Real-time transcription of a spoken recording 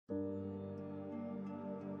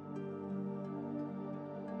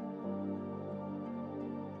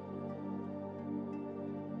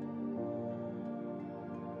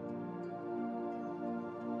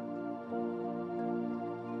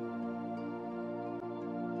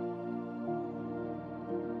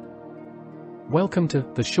Welcome to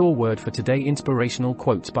The Sure Word for Today Inspirational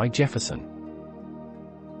Quotes by Jefferson.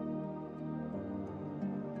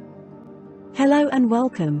 Hello and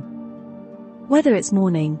welcome. Whether it's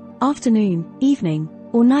morning, afternoon, evening,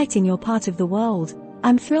 or night in your part of the world,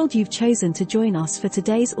 I'm thrilled you've chosen to join us for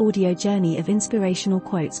today's audio journey of inspirational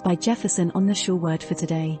quotes by Jefferson on The Sure Word for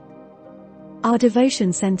Today. Our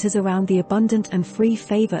devotion centers around the abundant and free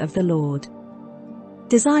favor of the Lord.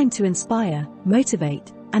 Designed to inspire,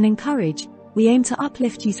 motivate, and encourage, we aim to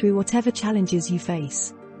uplift you through whatever challenges you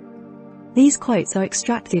face. These quotes are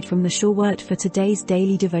extracted from the Sure Word for Today's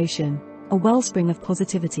daily devotion, a wellspring of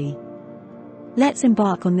positivity. Let's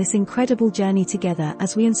embark on this incredible journey together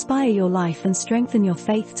as we inspire your life and strengthen your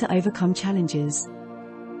faith to overcome challenges.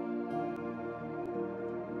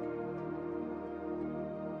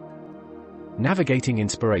 Navigating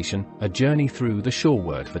Inspiration, a journey through the Sure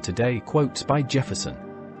Word for Today quotes by Jefferson.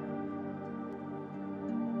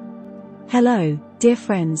 Hello, dear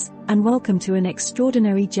friends, and welcome to an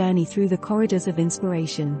extraordinary journey through the corridors of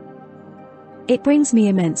inspiration. It brings me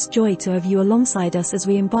immense joy to have you alongside us as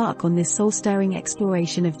we embark on this soul-stirring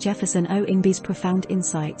exploration of Jefferson O.N.B.'s profound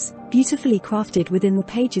insights, beautifully crafted within the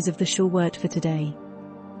pages of the Sure Word for Today.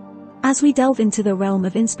 As we delve into the realm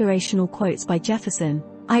of inspirational quotes by Jefferson,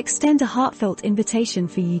 I extend a heartfelt invitation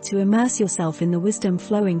for you to immerse yourself in the wisdom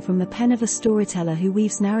flowing from the pen of a storyteller who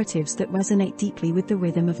weaves narratives that resonate deeply with the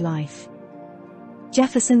rhythm of life.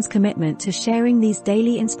 Jefferson's commitment to sharing these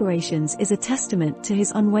daily inspirations is a testament to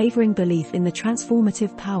his unwavering belief in the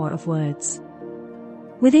transformative power of words.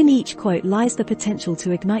 Within each quote lies the potential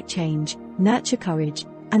to ignite change, nurture courage,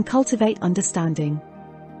 and cultivate understanding.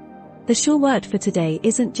 The Sure Word for Today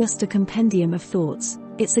isn't just a compendium of thoughts,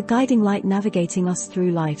 it's a guiding light navigating us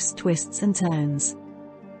through life's twists and turns.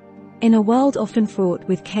 In a world often fraught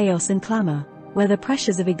with chaos and clamor, where the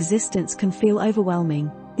pressures of existence can feel overwhelming,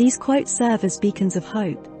 these quotes serve as beacons of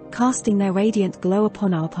hope, casting their radiant glow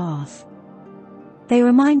upon our path. They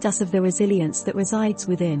remind us of the resilience that resides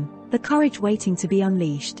within, the courage waiting to be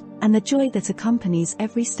unleashed, and the joy that accompanies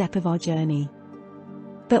every step of our journey.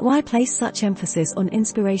 But why place such emphasis on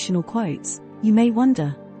inspirational quotes, you may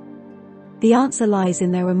wonder? The answer lies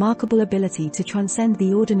in their remarkable ability to transcend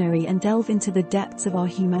the ordinary and delve into the depths of our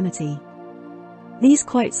humanity. These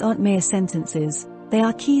quotes aren't mere sentences, they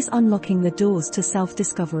are keys unlocking the doors to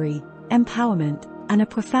self-discovery, empowerment, and a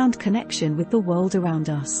profound connection with the world around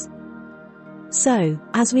us. So,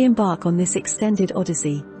 as we embark on this extended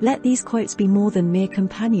odyssey, let these quotes be more than mere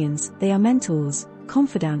companions, they are mentors,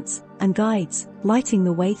 confidants, and guides, lighting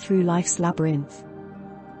the way through life's labyrinth.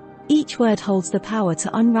 Each word holds the power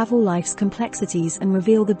to unravel life's complexities and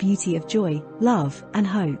reveal the beauty of joy, love, and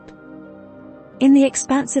hope. In the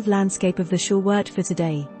expansive landscape of the Sure Word for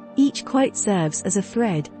Today, each quote serves as a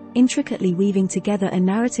thread, intricately weaving together a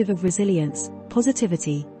narrative of resilience,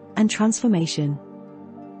 positivity, and transformation.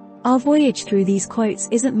 Our voyage through these quotes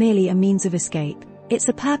isn't merely a means of escape, it's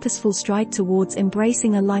a purposeful stride towards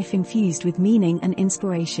embracing a life infused with meaning and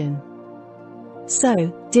inspiration.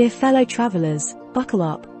 So, dear fellow travelers, buckle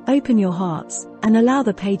up, open your hearts, and allow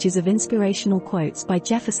the pages of inspirational quotes by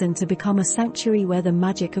Jefferson to become a sanctuary where the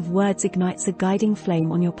magic of words ignites a guiding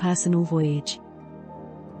flame on your personal voyage.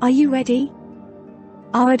 Are you ready?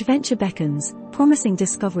 Our adventure beckons, promising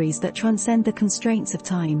discoveries that transcend the constraints of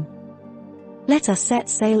time. Let us set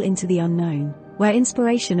sail into the unknown, where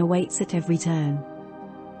inspiration awaits at every turn.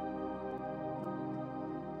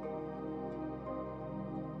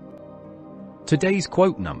 Today's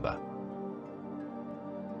quote number.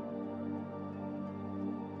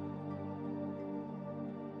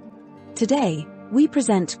 Today, we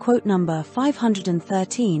present quote number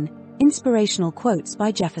 513, Inspirational Quotes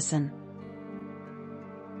by Jefferson.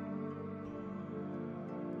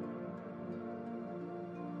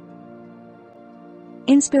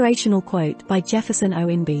 Inspirational quote by Jefferson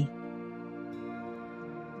O.N.B.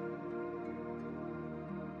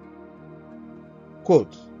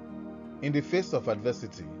 Quote: in the face of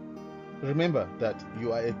adversity, remember that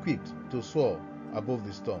you are equipped to soar above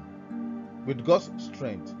the storm. With God's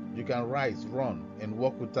strength, you can rise, run, and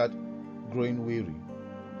walk without growing weary.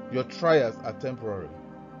 Your trials are temporary,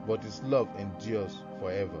 but His love endures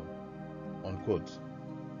forever. Unquote.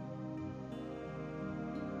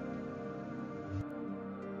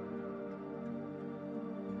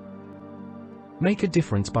 Make a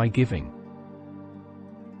difference by giving.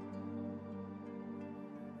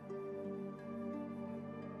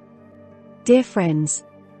 Dear friends,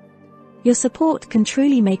 your support can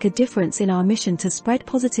truly make a difference in our mission to spread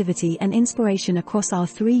positivity and inspiration across our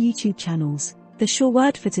 3 YouTube channels, The Sure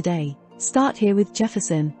Word for Today, Start Here with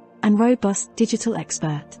Jefferson, and Robust Digital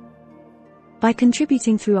Expert. By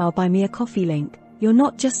contributing through our Buy Me a Coffee link, you're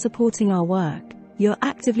not just supporting our work, you're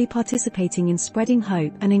actively participating in spreading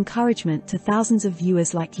hope and encouragement to thousands of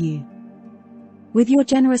viewers like you. With your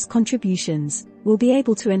generous contributions, we'll be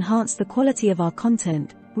able to enhance the quality of our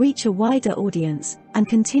content, reach a wider audience, and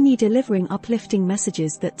continue delivering uplifting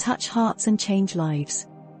messages that touch hearts and change lives.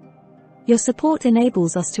 Your support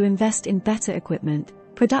enables us to invest in better equipment,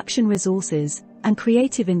 production resources, and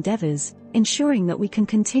creative endeavors, ensuring that we can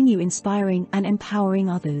continue inspiring and empowering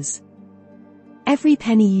others. Every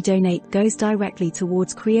penny you donate goes directly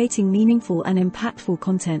towards creating meaningful and impactful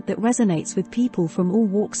content that resonates with people from all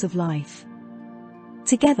walks of life.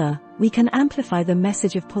 Together, we can amplify the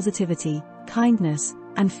message of positivity, kindness,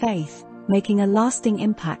 and faith, making a lasting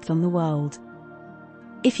impact on the world.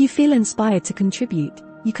 If you feel inspired to contribute,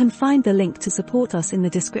 you can find the link to support us in the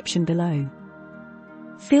description below.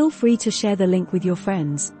 Feel free to share the link with your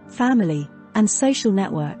friends, family, and social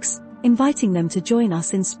networks, inviting them to join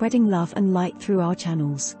us in spreading love and light through our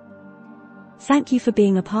channels. Thank you for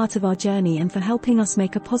being a part of our journey and for helping us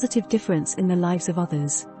make a positive difference in the lives of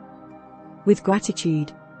others. With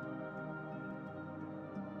gratitude.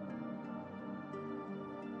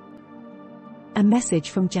 A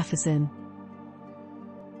message from Jefferson.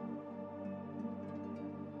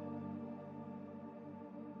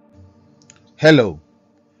 Hello.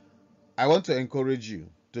 I want to encourage you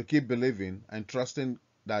to keep believing and trusting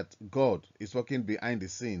that God is working behind the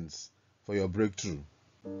scenes for your breakthrough.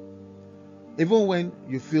 Even when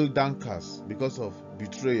you feel downcast because of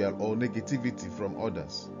betrayal or negativity from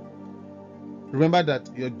others, remember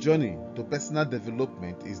that your journey to personal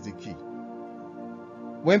development is the key.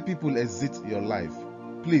 When people exit your life,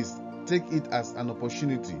 please take it as an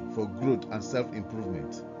opportunity for growth and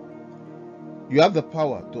self-improvement. You have the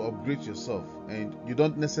power to upgrade yourself, and you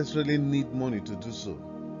don't necessarily need money to do so.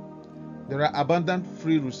 There are abundant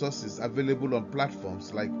free resources available on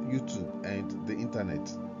platforms like YouTube and the internet.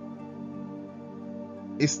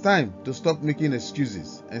 It's time to stop making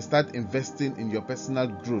excuses and start investing in your personal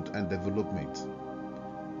growth and development.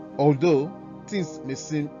 Although things may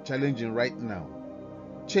seem challenging right now,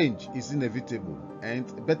 change is inevitable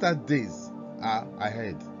and better days are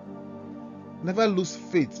ahead. Never lose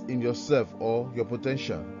faith in yourself or your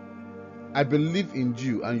potential. I believe in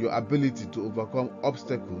you and your ability to overcome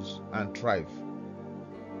obstacles and thrive.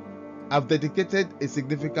 I've dedicated a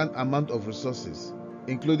significant amount of resources,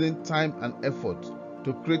 including time and effort,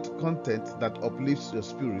 to create content that uplifts your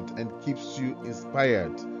spirit and keeps you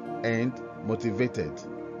inspired and motivated.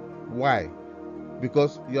 Why?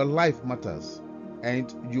 Because your life matters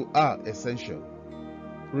and you are essential.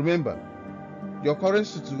 Remember, your current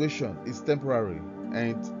situation is temporary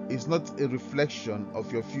and is not a reflection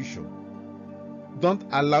of your future. Don't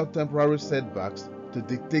allow temporary setbacks to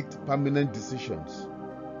dictate permanent decisions.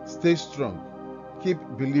 Stay strong, keep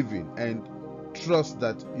believing, and trust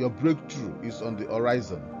that your breakthrough is on the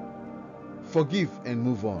horizon. Forgive and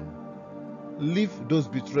move on. Leave those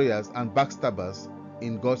betrayers and backstabbers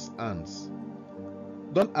in God's hands.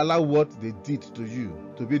 Don't allow what they did to you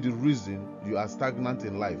to be the reason you are stagnant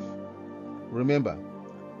in life. Remember,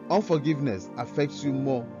 unforgiveness affects you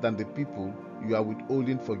more than the people you are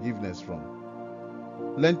withholding forgiveness from.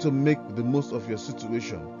 Learn to make the most of your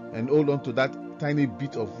situation and hold on to that tiny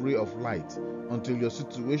bit of ray of light until your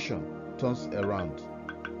situation turns around.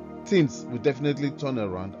 Things will definitely turn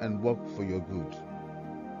around and work for your good.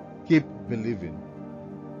 Keep believing.